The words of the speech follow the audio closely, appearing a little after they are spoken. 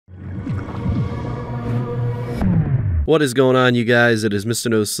What is going on, you guys? It is Mr.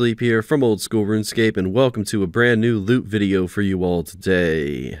 No Sleep here from Old School RuneScape, and welcome to a brand new loot video for you all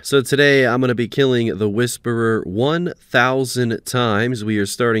today. So today I'm going to be killing the Whisperer 1,000 times. We are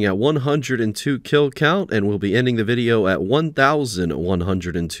starting at 102 kill count, and we'll be ending the video at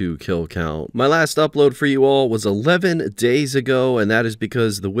 1,102 kill count. My last upload for you all was 11 days ago, and that is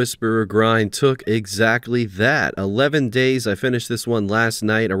because the Whisperer grind took exactly that. 11 days. I finished this one last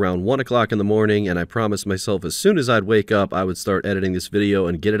night around 1 o'clock in the morning, and I promised myself as soon as I'd wake up, I would start editing this video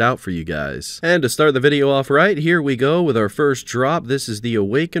and get it out for you guys. And to start the video off right, here we go with our first drop. This is the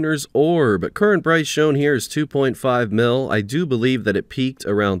Awakener's Orb. Current price shown here is 2.5 mil. I do believe that it peaked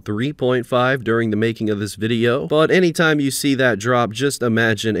around 3.5 during the making of this video, but anytime you see that drop, just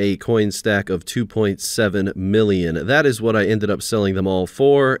imagine a coin stack of 2.7 million. That is what I ended up selling them all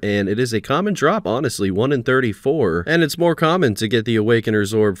for, and it is a common drop, honestly, 1 in 34, and it's more common to get the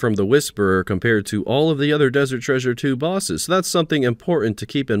Awakener's Orb from the Whisperer compared to all of the other Desert Treasure 2 bosses, so that's something important to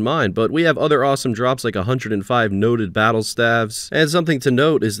keep in mind. But we have other awesome drops like 105 noted battle staves, and something to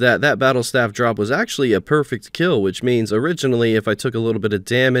note is that that battle staff drop was actually a perfect kill, which means originally if I took a little bit of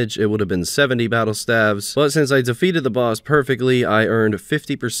damage it would have been 70 battle staves, but since I defeated the boss perfectly, I earned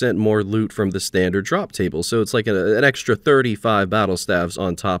 50% more loot from the standard drop table, so it's like an extra 35 battle staves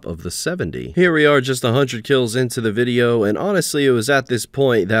on top of the 70. Here we are just 100 kills into the video, and honestly it was at this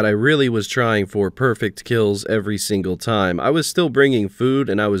point that I really was trying for perfect kills every single time. I was still bringing food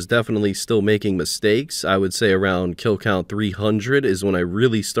and I was definitely still making mistakes. I would say around kill count 300 is when I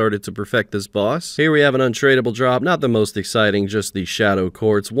really started to perfect this boss. Here we have an untradeable drop, not the most exciting, just the Shadow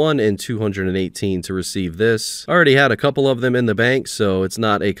Quartz, 1 in 218 to receive this. I already had a couple of them in the bank, so it's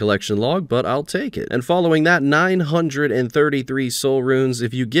not a collection log, but I'll take it. And following that, 933 soul runes.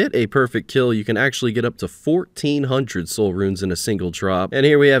 If you get a perfect kill, you can actually get up to 1,400 soul runes in a single drop. And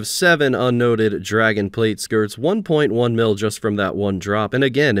here we have 7 unnoted dragon plate skirts, 1.1 mil just from that one drop. And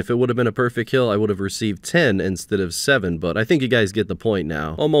again, if it would have been a perfect kill, I would have received 10 instead of 7, but I think you guys get the point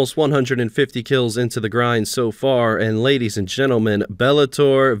now. Almost 150 kills into the grind so far, and ladies and gentlemen,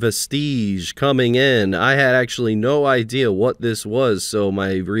 Bellator Vestige coming in. I had actually no idea what this was, so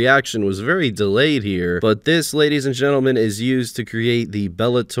my reaction was very delayed here, but this, ladies and gentlemen, is used to create the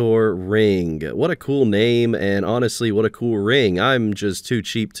Bellator ring. What a cool name, and honestly, what a cool ring. I'm just too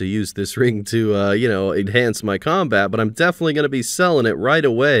cheap to use this ring to, you know, enhance my combat, but I'm definitely going to be selling it right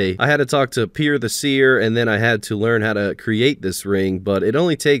away. I had to talk to Pier the Seer, and then I had to learn how to create this ring, but it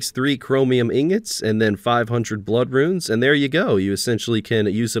only takes 3 chromium ingots and then 500 blood runes, and there you go. You essentially can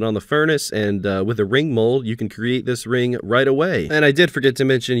use it on the furnace, and with a ring mold, you can create this ring right away. And I did forget to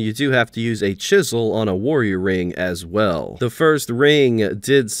mention, you do have to use a chisel on a warrior ring as well. The first ring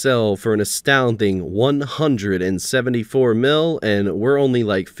did sell for an astounding 174 mil, and we're only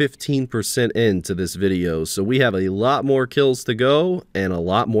like 15% into this video, so we have a lot more kills to go and a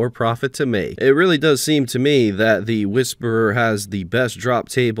lot more profit to make. It really does seem to me that the Whisperer has the best drop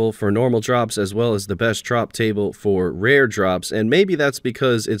table for normal drops as well as the best drop table for rare drops, and maybe that's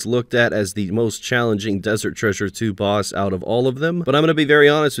because it's looked at as the most challenging Desert Treasure 2 boss out of all of them. But I'm going to be very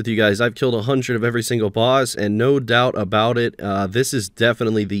honest with you guys, I've killed 100 of every single boss, and no doubt about it, this is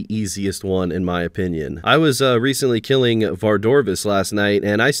definitely the easiest one in my opinion. I was recently killing Vardorvis last night,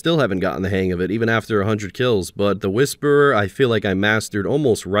 and I still haven't gotten the hang of it even after 100 kills, but the Whisperer I feel like I mastered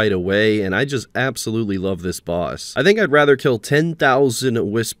almost right away, and I just absolutely love this boss. I think I'd rather kill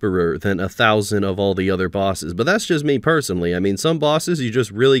 10,000 Whisperer than 1,000 of all the other bosses, but that's just me personally. I mean, some bosses you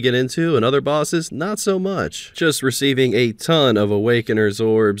just really get into, and other bosses not so much. Just receiving a ton of Awakener's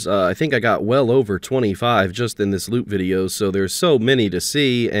Orbs. I think I got well over 25 just in this loot video, so there's so many to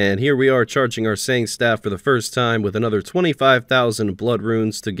see, and here we are charging our Sang staff for the first time with another 25,000 blood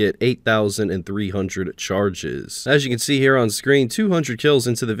runes to get 8,300 charges. As you can see here on screen, 200 kills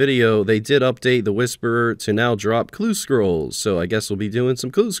into the video, they did update the Whisperer to now drop clue scrolls, so I guess we'll be doing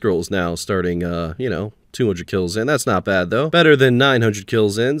some clue scrolls now starting, you know, 200 kills in. That's not bad though. Better than 900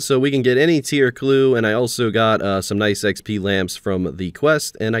 kills in, so we can get any tier clue, and I also got some nice XP lamps from the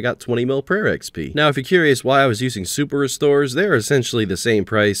quest, and I got 20 mil prayer XP. Now, if you're curious why I was using super restores, they're essentially the same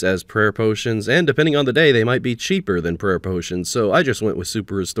price as prayer potions, and depending on the day, they might be cheaper than prayer potions, so I just went with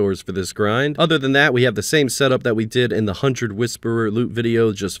super restores for this grind. Other than that, we have the same setup that we did in the 100 Whisperer loot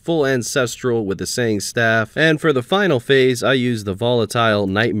video, just full ancestral with the Sang staff, and for the final phase, I used the volatile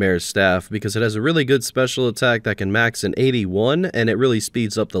Nightmare staff because it has a really good spell special attack that can max an 81, and it really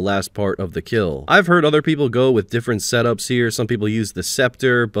speeds up the last part of the kill. I've heard other people go with different setups here. Some people use the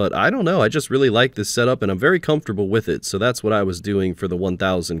scepter, but I don't know. I just really like this setup, and I'm very comfortable with it, so that's what I was doing for the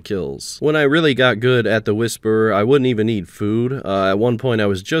 1,000 kills. When I really got good at the Whisperer, I wouldn't even need food. At one point, I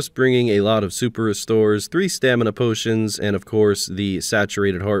was just bringing a lot of super restores, 3 stamina potions, and of course, the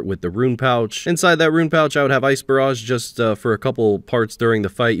saturated heart with the rune pouch. Inside that rune pouch, I would have Ice Barrage just for a couple parts during the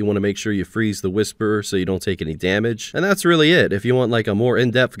fight. You want to make sure you freeze the Whisperer so you don't take any damage. And that's really it. If you want like a more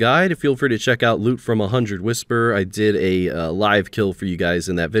in-depth guide, feel free to check out Loot from 100 Whisperer. I did a live kill for you guys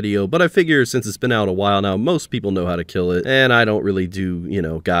in that video, but I figure since it's been out a while now, most people know how to kill it, and I don't really do, you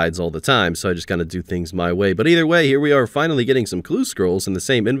know, guides all the time, so I just kind of do things my way. But either way, here we are finally getting some clue scrolls in the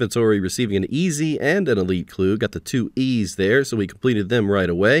same inventory, receiving an easy and an elite clue. Got the 2 E's there, so we completed them right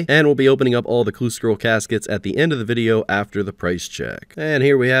away, and we'll be opening up all the clue scroll caskets at the end of the video after the price check. And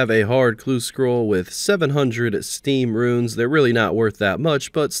here we have a hard clue scroll with 700 steam runes. They're really not worth that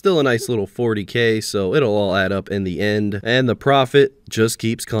much, but still a nice little 40k, so it'll all add up in the end. And the profit just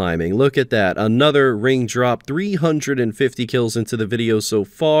keeps climbing. Look at that. Another ring drop, 350 kills into the video so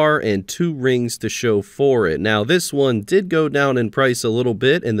far, and 2 rings to show for it. Now, this one did go down in price a little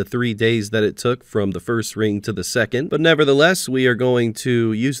bit in the 3 days that it took from the first ring to the second, but nevertheless, we are going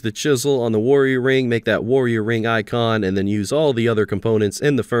to use the chisel on the warrior ring, make that warrior ring icon, and then use all the other components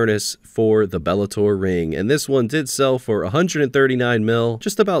in the furnace for the Bellator ring. And this one did sell for 139 mil,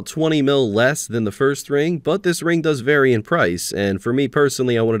 just about 20 mil less than the first ring, but this ring does vary in price, and for me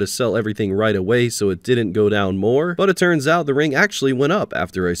personally, I wanted to sell everything right away so it didn't go down more, but it turns out the ring actually went up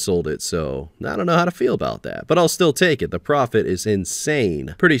after I sold it, so I don't know how to feel about that, but I'll still take it. The profit is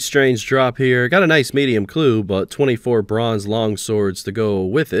insane. Pretty strange drop here. Got a nice medium clue, but 24 bronze long swords to go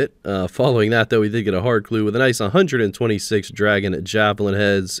with it. Following that, though, we did get a hard clue with a nice 126 dragon javelin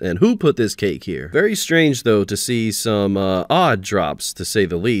heads, and who put this cake here? Very strange, though, to see some odd drops, to say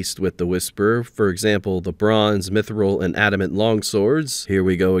the least, with the Whisperer. For example, the bronze, mithril, and adamant long swords. Here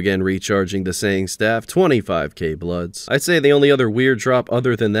we go again, recharging the saying staff, 25k bloods. I'd say the only other weird drop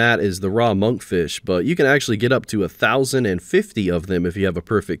other than that is the raw monkfish, but you can actually get up to 1,050 of them if you have a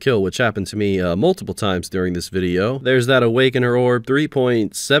perfect kill, which happened to me multiple times during this video. There's that Awakener orb,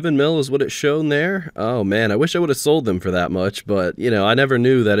 3.7 mil is what it's shown there. Oh man, I wish I would have sold them for that much, but you know, I never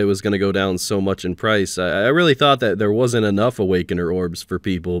knew that it was going to go down so much in price. I really thought that there wasn't enough Awakener orbs for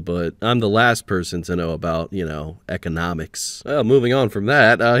people, but I'm the last person to know about, you know, economics. Moving on from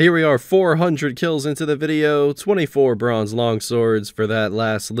that, here we are, 400 kills into the video, 24 bronze longswords for that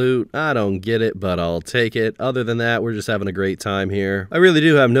last loot. I don't get it, but I'll take it. Other than that, we're just having a great time here. I really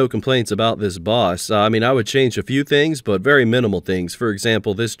do have no complaints about this boss. I mean, I would change a few things, but very minimal things. For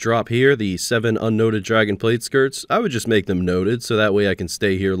example, this drop here, the 7 unnoted dragon plate skirts, I would just make them noted so that way I can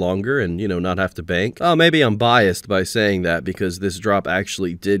stay here longer and, you know, not have to bank. Maybe I'm biased by saying that because this drop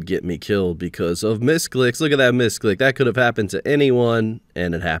actually did get me killed because of misclicks. Look at that misclick. That could have happened to anyone,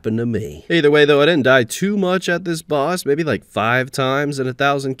 and it happened to me. Either way, though, I didn't die too much at this boss, maybe like 5 times in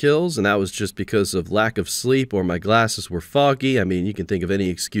 1,000 kills, and that was just because of lack of sleep or my glasses were foggy. I mean, you can think of any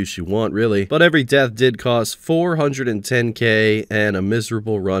excuse you want, really. But every death did cost 410k and a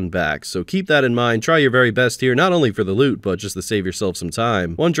miserable run back, so keep that in mind. Try your very best here, not only for the loot, but just to save yourself some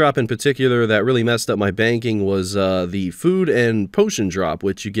time. One drop in particular that really messed up my banking was the food and potion drop,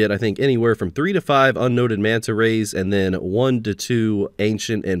 which you get, I think, anywhere from 3 to 5 unnoted manta rays, and then 1 to 2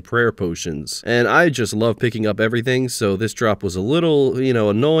 ancient and prayer potions. And I just love picking up everything, so this drop was a little, you know,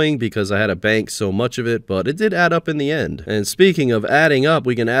 annoying because I had to bank so much of it, but it did add up in the end. And speaking of adding up,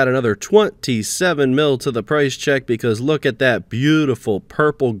 we can add another 27 mil to the price check because look at that beautiful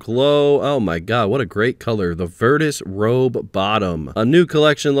purple glow. Oh my god, what a great color. The Virtus Robe Bottom. A new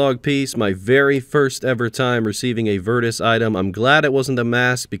collection log piece, my very first ever time receiving a Virtus item. I'm glad it wasn't a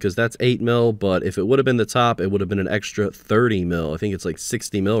mask because that's 8 mil, but if it would have been the top, it would have been an extra 30 mil. I think it's like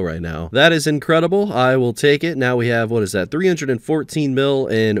 60 mil right now. That is incredible. I will take it. Now we have, what is that, 314 mil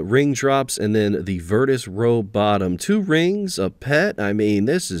in ring drops, and then the Virtus Robe Bottom. 2 rings, a pet. I mean,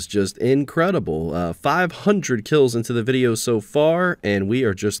 this is just incredible. 500 kills into the video so far, and we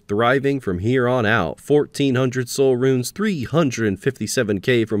are just thriving from here on out. 1,400 soul runes,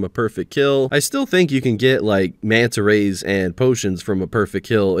 357k from a perfect kill. I still think you can get like manta rays and potions from a perfect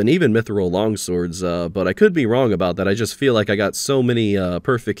kill, and even mithril longswords, but I could be wrong about that. I just feel like I got so many many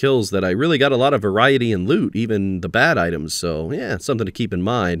perfect kills that I really got a lot of variety in loot, even the bad items, so yeah, something to keep in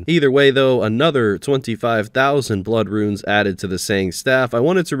mind. Either way though, another 25,000 blood runes added to the saying staff. I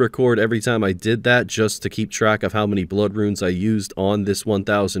wanted to record every time I did that just to keep track of how many blood runes I used on this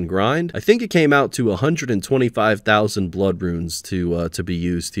 1,000 grind. I think it came out to 125,000 blood runes to be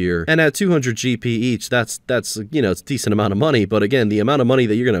used here, and at 200 GP each, that's you know, it's a decent amount of money, but again, the amount of money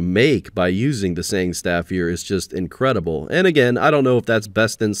that you're gonna make by using the saying staff here is just incredible. And again, I don't know if that's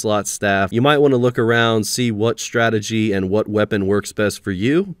best in slot staff. You might want to look around, see what strategy and what weapon works best for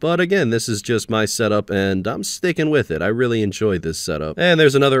you, but again, this is just my setup and I'm sticking with it. I really enjoy this setup. And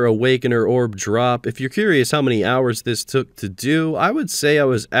there's another Awakener orb drop. If you're curious how many hours this took to do, I would say I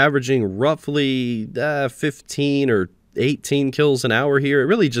was averaging roughly 15 or 18 kills an hour here. It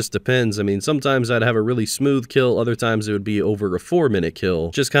really just depends. I mean, sometimes I'd have a really smooth kill, other times it would be over a 4-minute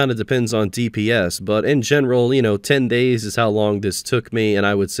kill. Just kind of depends on DPS, but in general, you know, 10 days is how long this took me, and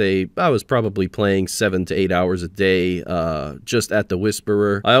I would say I was probably playing 7 to 8 hours a day just at the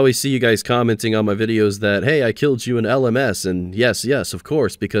Whisperer. I always see you guys commenting on my videos that, hey, I killed you in LMS, and yes, of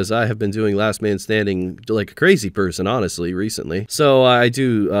course, because I have been doing Last Man Standing like a crazy person, honestly, recently. So I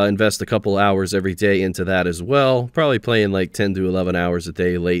do invest a couple hours every day into that as well. Probably playing like 10 to 11 hours a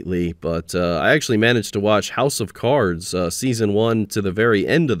day lately, but I actually managed to watch House of Cards season 1 to the very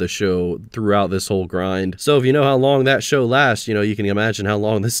end of the show throughout this whole grind. So if you know how long that show lasts, you know, you can imagine how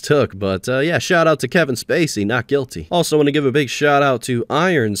long this took. But yeah, shout out to Kevin Spacey, not guilty. Also want to give a big shout out to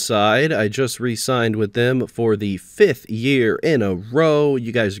Ironside. I just re-signed with them for the 5th year in a row.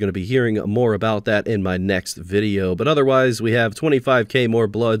 You guys are going to be hearing more about that in my next video, but otherwise we have 25k more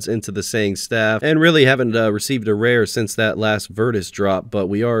bloods into the saying staff, and really haven't received a rare since that last Virtus drop, but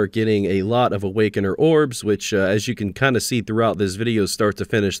we are getting a lot of Awakener orbs, which as you can kind of see throughout this video start to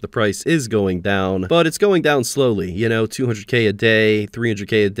finish, the price is going down, but it's going down slowly, you know, 200k a day,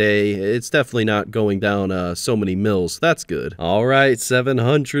 300k a day. It's definitely not going down so many mils. That's good. All right,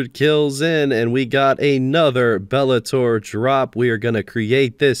 700 kills in, and we got another Bellator drop. We are going to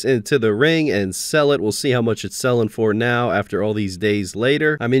create this into the ring and sell it. We'll see how much it's selling for now after all these days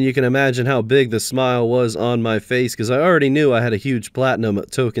later. I mean, you can imagine how big the smile was on my face, because I already knew I had a huge platinum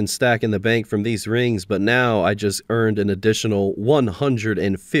token stack in the bank from these rings, but now I just earned an additional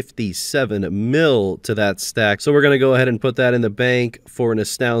 157 mil to that stack. So we're going to go ahead and put that in the bank for an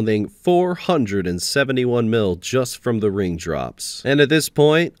astounding 471 mil just from the ring drops. And at this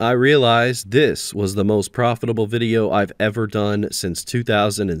point, I realized this was the most profitable video I've ever done since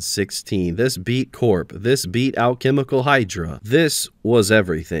 2016. This beat Corp. This beat Alchemical Hydra. This was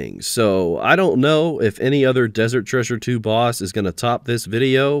everything. So I don't know if any other Desert Treasure 2 boss is going to top this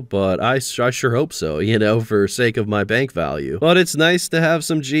video, but I sure hope so, you know, for sake of my bank value. But it's nice to have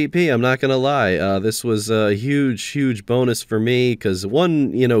some GP, I'm not going to lie. This was a huge bonus for me, because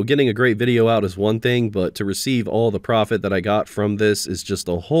one, you know, getting a great video out is one thing, but to receive all the profit that I got from this is just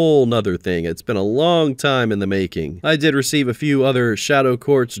a whole nother thing. It's been a long time in the making. I did receive a few other Shadow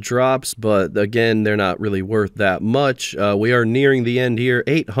Quartz drops, but again, they're not really worth that much. We are nearing the end here,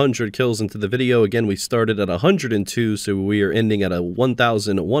 800 kills into the video. Again, we started at 102, so we are ending at a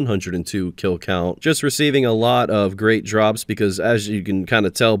 1,102 kill count. Just receiving a lot of great drops, because as you can kind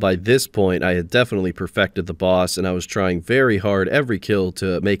of tell by this point, I had definitely perfected the boss, and I was trying very hard every kill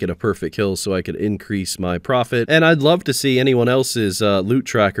to make it a perfect kill so I could increase my profit. And I'd love to see anyone else's loot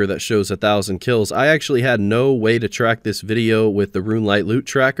tracker that shows 1,000 kills. I actually had no way to track this video with the RuneLite loot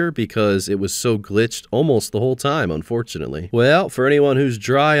tracker because it was so glitched almost the whole time, unfortunately. Well, for anyone who's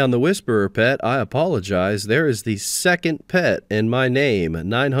dry on the Whisperer pet, I apologize. There is the second pet in my name.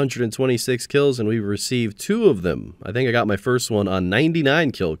 926 kills, and we've received 2 of them. I think I got my first one on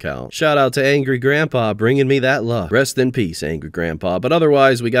 99 kill count. Shout out to Angry Grandpa bringing me that luck. Rest in peace, Angry Grandpa. But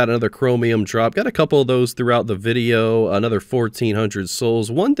otherwise, we got another Chromium drop. Got a couple of those throughout the video. Another 1,400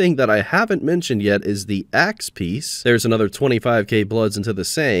 souls. One thing that I haven't mentioned yet is the axe piece. There's another 25k bloods into the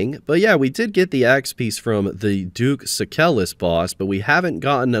saying. But yeah, we did get the axe piece from the Duke Sakelis boss, but we haven't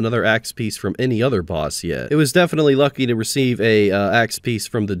gotten another axe piece from any other boss yet. It was definitely lucky to receive a axe piece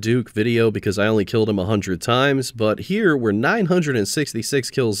from the Duke video, because I only killed him 100 times, but here we're 966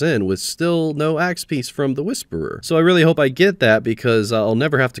 kills in with still no axe piece from the Whisperer. So I really hope I get that, because I'll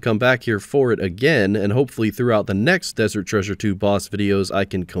never have to come back here for it again, and hopefully throughout the next Desert Treasure 2 boss videos I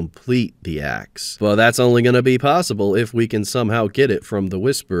can complete the axe. Well, that's only going to be possible if we can somehow get it from the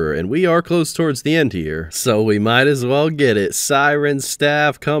Whisperer, and we are close towards the end here, so we might as well get it. Siren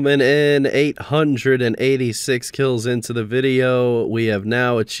Staff coming in 886 kills into the video. We have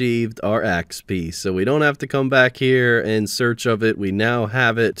now achieved our axe piece, so we don't have to come back here in search of it. We now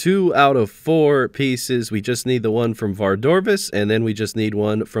have it. 2 out of 4 pieces. We just need the one from Vardorvis, and then we just need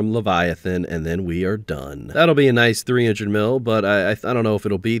one from Leviathan, and then we are done. That'll be a nice 300 mil, but I don't know if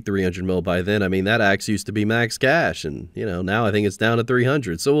it'll be 300 mil by then. I mean, that axe used to be max cash, and you know, now I think it's down to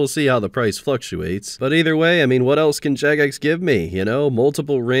 300, so we'll see how the price fluctuates. But either way, I mean, what else can Jagex give me? You know,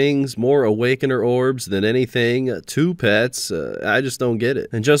 multiple rings, more Awakener orbs than anything, 2 pets. I just don't get it.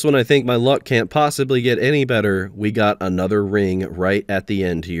 And just when I think my luck can't possibly get any better, we got another ring right at the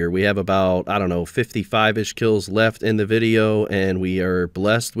end here. We have about, I don't know, 55-ish kills left in the video, and we are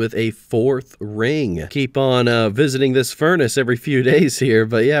blessed with a 4th ring. Keep on visiting this furnace every few days here,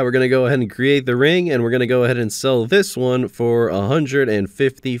 but yeah, we're gonna go ahead and create the ring, and we're gonna go ahead and sell this one for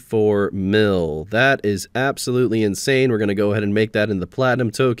 154 mil. That is absolutely insane. We're gonna go ahead and make that into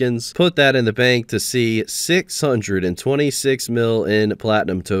platinum tokens, put that in the bank to see 626 mil in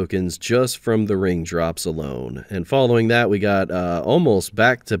platinum tokens just from the ring drops alone. And following that, we got almost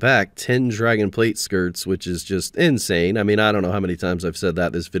back-to-back 10 dragon plate skirts, which is just insane. I mean, I don't know how many times I've said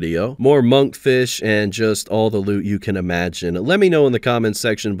that this video. More monkfish and just all the loot you can imagine. Let me know in the comments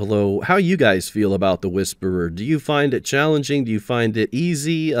section below how you guys feel about the Whisperer. Do you find it challenging? Do you find it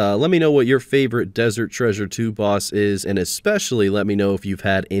easy? Let me know what your favorite Desert Treasure 2 boss is, and especially let me know if you've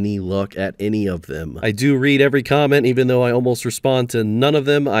had any luck at any of them. I do read every comment, even though I almost respond to none of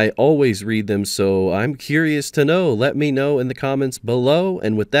them. I always read them, so I'm curious to know. Let me know in the comments below.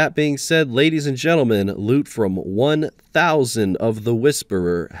 And with that being said, ladies and gentlemen, loot from 1,000 of the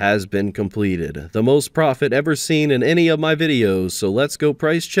Whisperer has been completed. The most profit ever seen in any of my videos, so let's go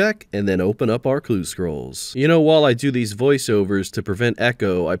price check and then open up our clue scrolls. You know, while I do these voiceovers to prevent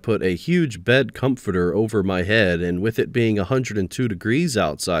echo, I put a huge bed comforter over my head, and with it being 102 degrees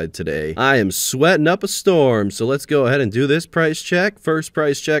outside today, I am sweating up a storm. So let's go ahead and do this price check. First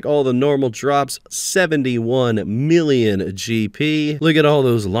price check, all the normal drops, 71 million GP. Look at all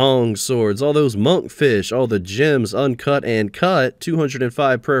those long swords, all those monkfish, all the gems uncut and cut,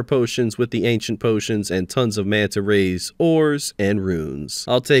 205 prayer potions with the ancient potions, and tons of manta rays, ores, and runes.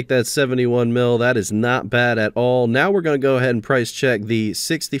 I'll take that 71 mil. That is not bad at all. Now we're going to go ahead and price check the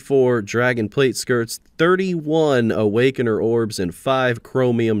 64 dragon plate skirts, 31 awakener orbs, and 5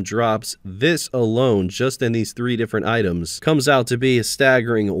 chromium drops. This alone, just in these 3 different items, comes out to be a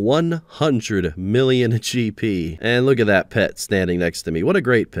staggering 100 million GP. And look at that pet standing next to me. What a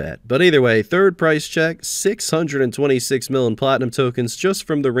great pet. But either way, third price check, 626 mil in platinum tokens just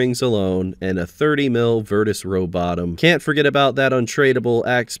from the rings alone, and a 30 mil Virtus row bottom. Can't forget about that untradeable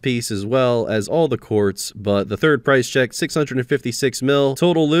axe piece as well as all the quartz, but the third price check, 656 mil.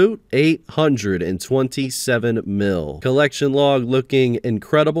 Total loot, 827 mil. Collection log looking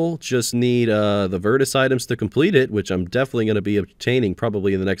incredible. Just need the Virtus items to complete it, which I'm definitely going to be obtaining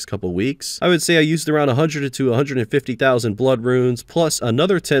probably in the next couple weeks. I would say I used around 100 to 150,000 blood runes, plus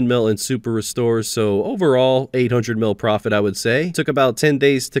another 10 mil in super restores, so overall 800 mil profit, I would say. Took about 10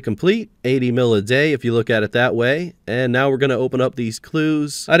 days to complete, 80 mil a day if you look at it that way. And now we're going to open up these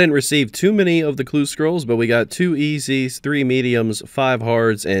clues. I didn't receive too many of the clue scrolls, but we got 2 easies, 3 mediums, 5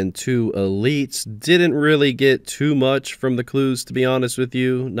 hards, and 2 elites. Didn't really get too much from the clues, to be honest with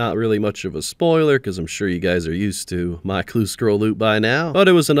you. Not really much of a spoiler, because I'm sure you guys are used to my clue scroll loot by now, but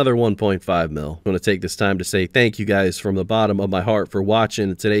it was another 1.5 mil. I want to take this time to say thank you guys from the bottom of my heart for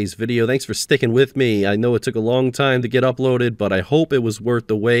watching today's video. Thanks for sticking with me. I know it took a long time to get uploaded, but I hope it was worth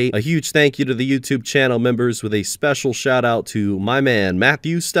the wait. A huge thank you to the YouTube channel members, with a special shout out to my man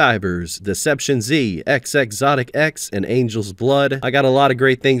Matthew Stivers, DeceptionZ, xXzoticx, and Angelzblood. I got a lot of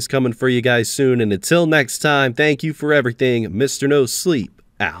great things coming for you guys soon, and until next time, thank you for everything. Mr. No Sleep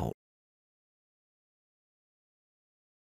out.